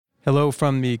Hello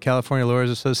from the California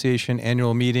Lawyers Association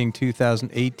Annual Meeting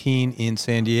 2018 in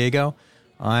San Diego.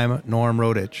 I'm Norm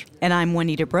Rodich. And I'm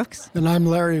Juanita Brooks. And I'm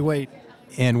Larry Waite.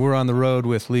 And we're on the road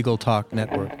with Legal Talk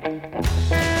Network.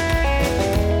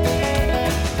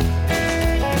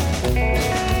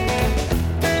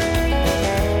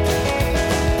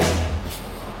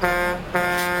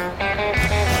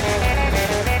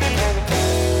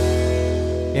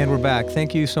 And we're back.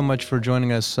 Thank you so much for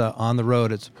joining us on the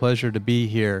road. It's a pleasure to be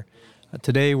here.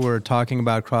 Today we're talking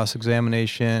about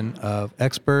cross-examination of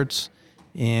experts.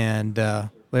 And Larry,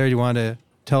 do you want to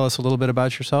tell us a little bit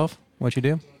about yourself, what you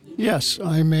do? Yes,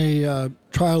 I'm a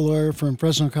trial lawyer from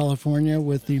Fresno, California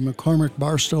with the McCormick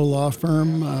Barstow Law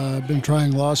Firm. I've been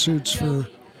trying lawsuits for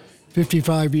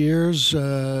 55 years,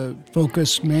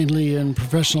 focused mainly in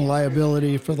professional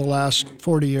liability for the last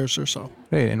 40 years or so.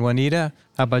 Great. And Juanita,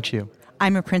 how about you?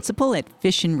 I'm a principal at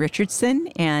Fish & Richardson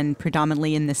and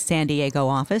predominantly in the San Diego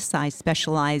office. I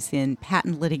specialize in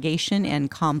patent litigation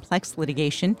and complex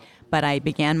litigation, but I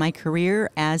began my career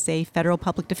as a federal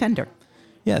public defender.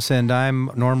 Yes, and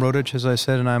I'm Norm Rodich, as I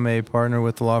said, and I'm a partner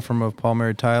with the law firm of Paul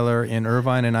Mary Tyler in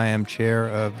Irvine, and I am chair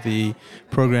of the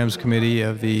Programs Committee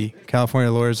of the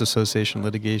California Lawyers Association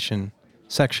Litigation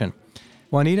Section.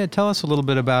 Juanita, tell us a little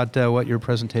bit about what your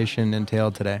presentation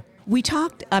entailed today. We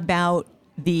talked about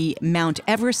the Mount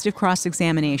Everest of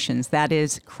cross-examinations, that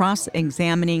is,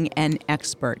 cross-examining an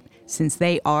expert. Since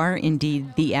they are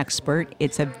indeed the expert,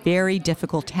 it's a very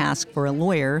difficult task for a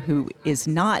lawyer who is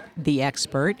not the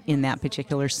expert in that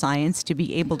particular science to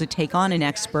be able to take on an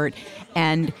expert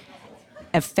and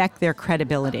affect their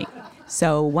credibility.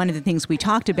 So one of the things we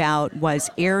talked about was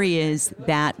areas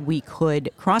that we could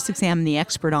cross-examine the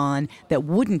expert on that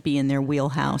wouldn't be in their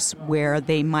wheelhouse, where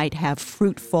they might have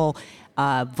fruitful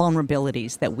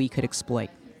vulnerabilities that we could exploit.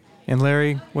 And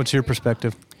Larry, what's your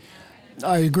perspective?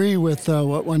 I agree with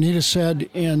what Juanita said,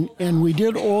 and we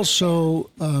did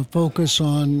also focus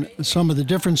on some of the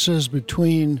differences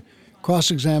between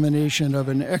cross-examination of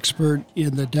an expert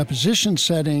in the deposition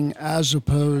setting as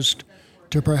opposed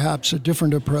to perhaps a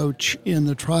different approach in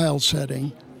the trial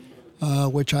setting,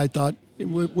 which I thought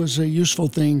was a useful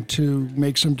thing to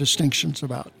make some distinctions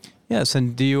about. Yes,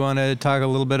 and do you want to talk a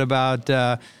little bit about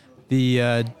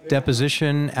the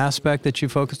deposition aspect that you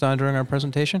focused on during our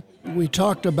presentation? We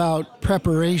talked about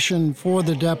preparation for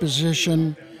the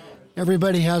deposition.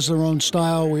 Everybody has their own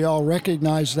style. We all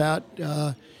recognize that.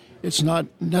 It's not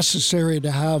necessary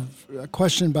to have a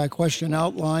question-by-question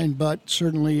outline, but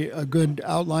certainly a good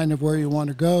outline of where you want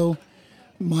to go.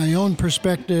 My own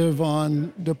perspective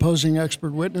on deposing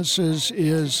expert witnesses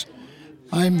is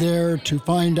I'm there to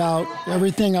find out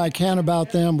everything I can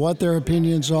about them, what their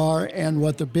opinions are, and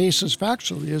what the basis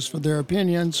factually is for their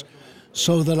opinions,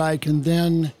 so that I can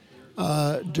then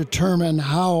determine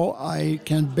how I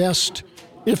can best,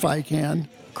 if I can,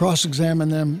 cross-examine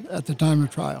them at the time of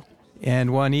trial.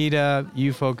 And Juanita,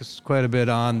 you focused quite a bit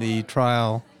on the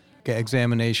trial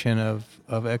examination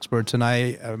of experts, and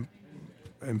I,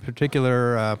 in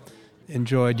particular,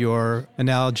 enjoyed your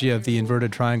analogy of the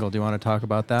inverted triangle. Do you want to talk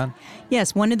about that?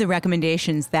 Yes, one of the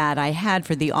recommendations that I had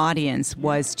for the audience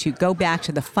was to go back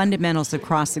to the fundamentals of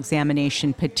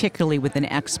cross-examination, particularly with an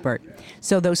expert.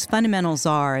 So those fundamentals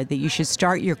are that you should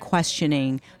start your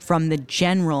questioning from the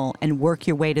general and work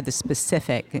your way to the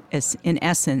specific. In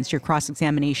essence, your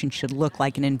cross-examination should look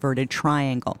like an inverted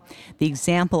triangle. The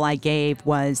example I gave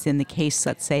was in the case,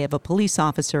 let's say, of a police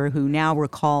officer who now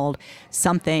recalled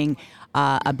something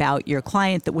about your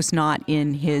client that was not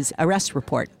in his arrest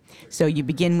report. So you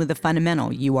begin with the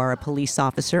fundamental. You are a police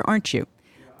officer, aren't you?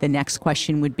 The next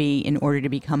question would be, in order to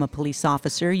become a police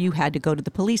officer, you had to go to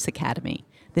the police academy.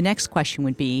 The next question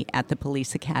would be, at the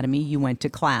police academy, you went to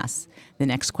class. The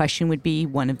next question would be,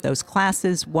 one of those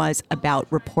classes was about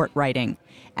report writing.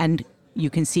 And you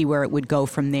can see where it would go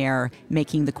from there,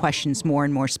 making the questions more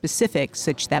and more specific,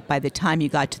 such that by the time you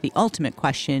got to the ultimate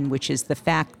question, which is the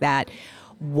fact that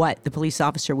what the police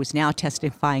officer was now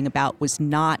testifying about was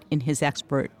not in his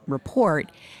expert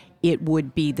report, it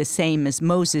would be the same as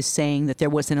Moses saying that there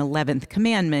was an 11th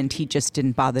commandment, he just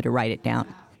didn't bother to write it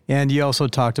down. And you also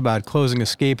talked about closing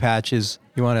escape hatches.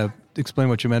 You want to explain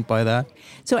what you meant by that?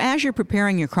 So as you're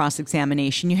preparing your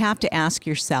cross-examination, you have to ask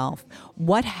yourself,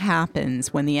 what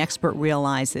happens when the expert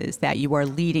realizes that you are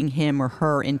leading him or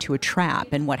her into a trap?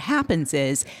 And what happens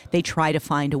is they try to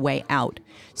find a way out.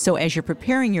 So as you're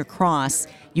preparing your cross,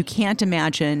 you can't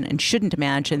imagine and shouldn't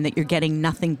imagine that you're getting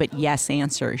nothing but yes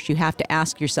answers. You have to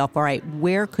ask yourself, all right,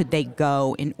 where could they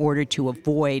go in order to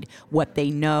avoid what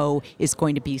they know is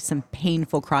going to be some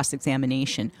painful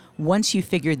cross-examination? Once you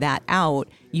figure that out,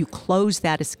 you close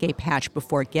that escape hatch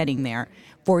before getting there.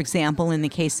 For example, in the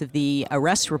case of the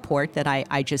arrest report that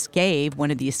I just gave,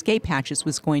 one of the escape hatches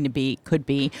could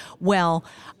be, well,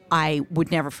 I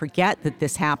would never forget that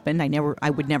this happened. I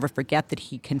would never forget that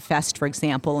he confessed, for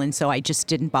example, and so I just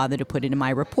didn't bother to put it in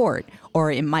my report.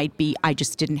 Or it might be I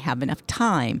just didn't have enough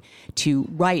time to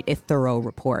write a thorough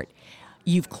report.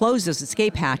 You've closed those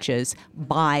escape hatches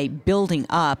by building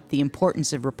up the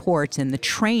importance of reports and the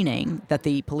training that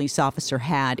the police officer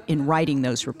had in writing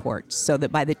those reports, so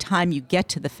that by the time you get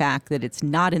to the fact that it's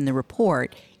not in the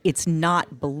report, it's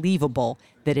not believable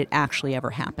that it actually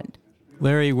ever happened.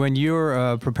 Larry, when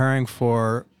you're preparing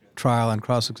for trial and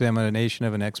cross-examination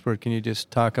of an expert, can you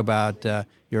just talk about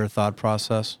your thought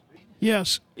process?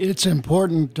 Yes, it's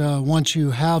important once you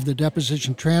have the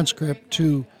deposition transcript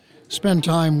to spend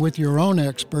time with your own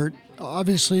expert,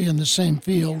 obviously in the same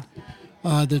field,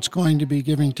 that's going to be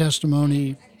giving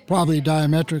testimony probably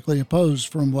diametrically opposed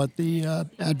from what the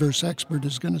adverse expert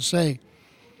is going to say.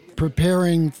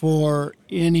 Preparing for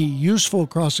any useful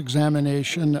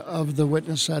cross-examination of the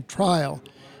witness at trial,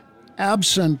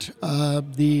 absent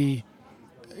the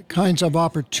kinds of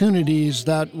opportunities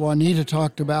that Juanita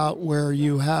talked about, where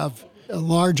you have a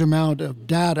large amount of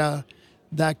data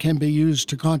that can be used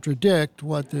to contradict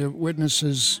what the witness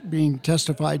is being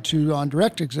testified to on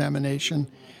direct examination,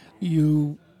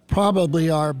 you probably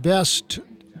are best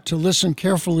to listen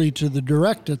carefully to the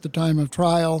direct at the time of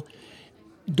trial.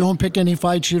 Don't pick any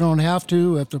fights you don't have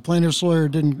to. If the plaintiff's lawyer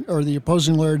didn't, or the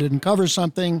opposing lawyer didn't cover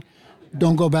something,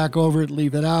 don't go back over it,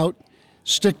 leave it out.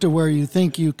 Stick to where you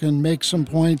think you can make some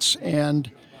points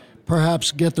and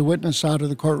perhaps get the witness out of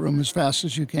the courtroom as fast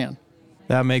as you can.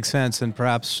 That makes sense, and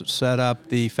perhaps set up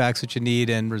the facts that you need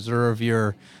and reserve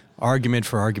your argument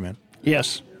for argument.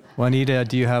 Yes. Juanita,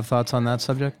 do you have thoughts on that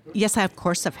subject? Yes, I, of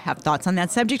course, have thoughts on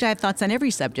that subject. I have thoughts on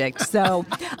every subject. So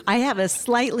I have a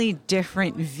slightly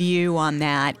different view on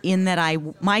that in that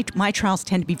my trials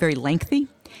tend to be very lengthy.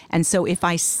 And so if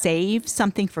I save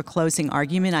something for closing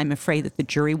argument, I'm afraid that the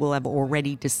jury will have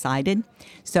already decided.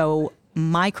 So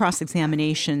my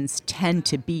cross-examinations tend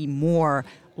to be more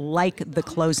like the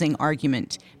closing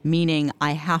argument, meaning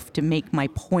I have to make my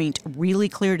point really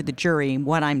clear to the jury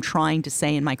what I'm trying to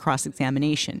say in my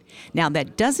cross-examination. Now,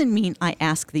 that doesn't mean I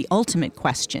ask the ultimate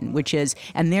question, which is,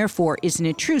 and therefore, isn't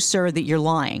it true, sir, that you're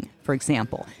lying, for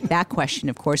example? That question,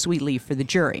 of course, we leave for the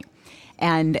jury.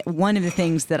 And one of the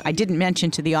things that I didn't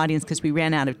mention to the audience because we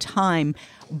ran out of time,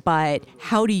 but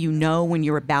how do you know when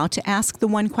you're about to ask the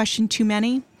one question too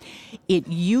many? It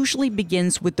usually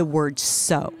begins with the word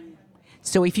so.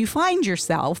 So if you find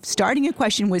yourself starting a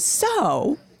question with,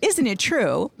 so, isn't it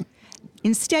true?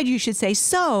 Instead, you should say,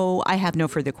 so, I have no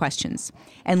further questions,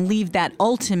 and leave that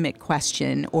ultimate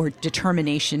question or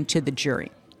determination to the jury.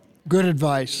 Good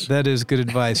advice. That is good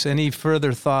advice. Any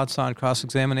further thoughts on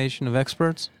cross-examination of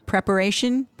experts?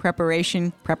 Preparation,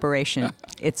 preparation, preparation.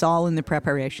 It's all in the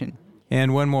preparation.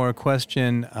 And one more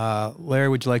question. Larry,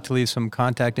 would you like to leave some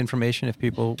contact information if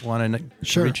people want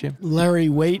to reach you? Larry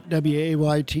Waite,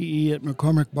 W-A-Y-T-E, at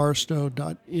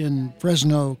McCormick in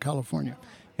Fresno, California.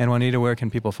 And Juanita, where can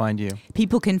people find you?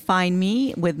 People can find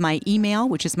me with my email,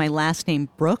 which is my last name,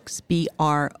 Brooks,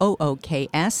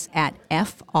 B-R-O-O-K-S, at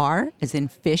F-R, as in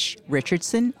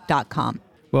fishrichdson.com.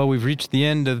 Well, we've reached the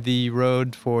end of the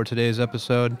road for today's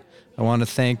episode. I want to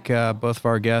thank both of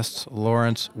our guests,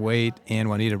 Lawrence Waite and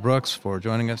Juanita Brooks, for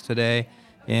joining us today.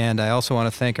 And I also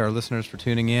want to thank our listeners for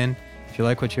tuning in. If you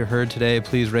like what you heard today,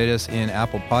 please rate us in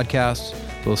Apple Podcasts.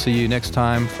 We'll see you next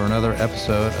time for another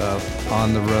episode of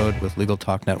On the Road with Legal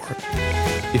Talk Network.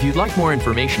 If you'd like more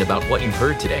information about what you've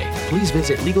heard today, please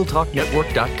visit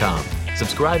LegalTalkNetwork.com.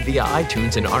 Subscribe via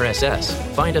iTunes and RSS.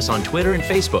 Find us on Twitter and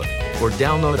Facebook, or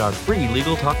download our free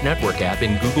Legal Talk Network app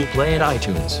in Google Play and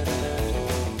iTunes.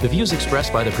 The views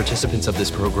expressed by the participants of this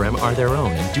program are their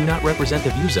own and do not represent the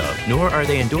views of, nor are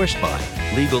they endorsed by,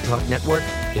 Legal Talk Network,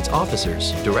 its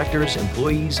officers, directors,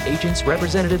 employees, agents,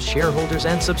 representatives, shareholders,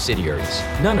 and subsidiaries.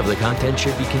 None of the content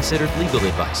should be considered legal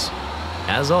advice.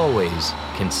 As always,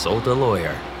 consult a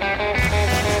lawyer.